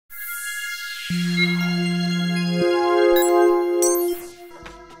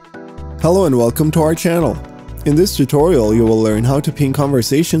Hello and welcome to our channel. In this tutorial you will learn how to pin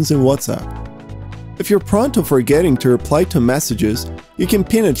conversations in WhatsApp. If you're prone to forgetting to reply to messages, you can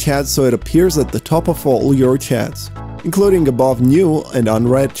pin a chat so it appears at the top of all your chats, including above new and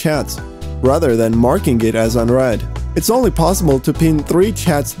unread chats, rather than marking it as unread. It's only possible to pin 3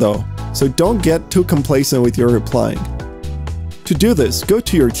 chats though, so don't get too complacent with your replying. To do this, go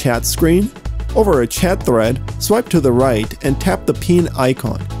to your chat screen, over a chat thread, swipe to the right and tap the pin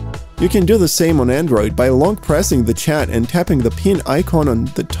icon. You can do the same on Android by long pressing the chat and tapping the pin icon on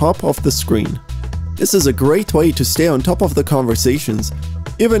the top of the screen. This is a great way to stay on top of the conversations,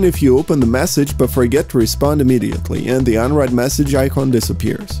 even if you open the message but forget to respond immediately and the unread message icon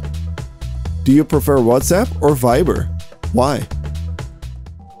disappears. Do you prefer WhatsApp or Viber? Why?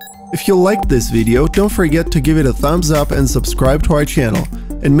 If you liked this video, don't forget to give it a thumbs up and subscribe to our channel,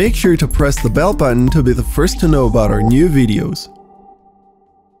 and make sure to press the bell button to be the first to know about our new videos.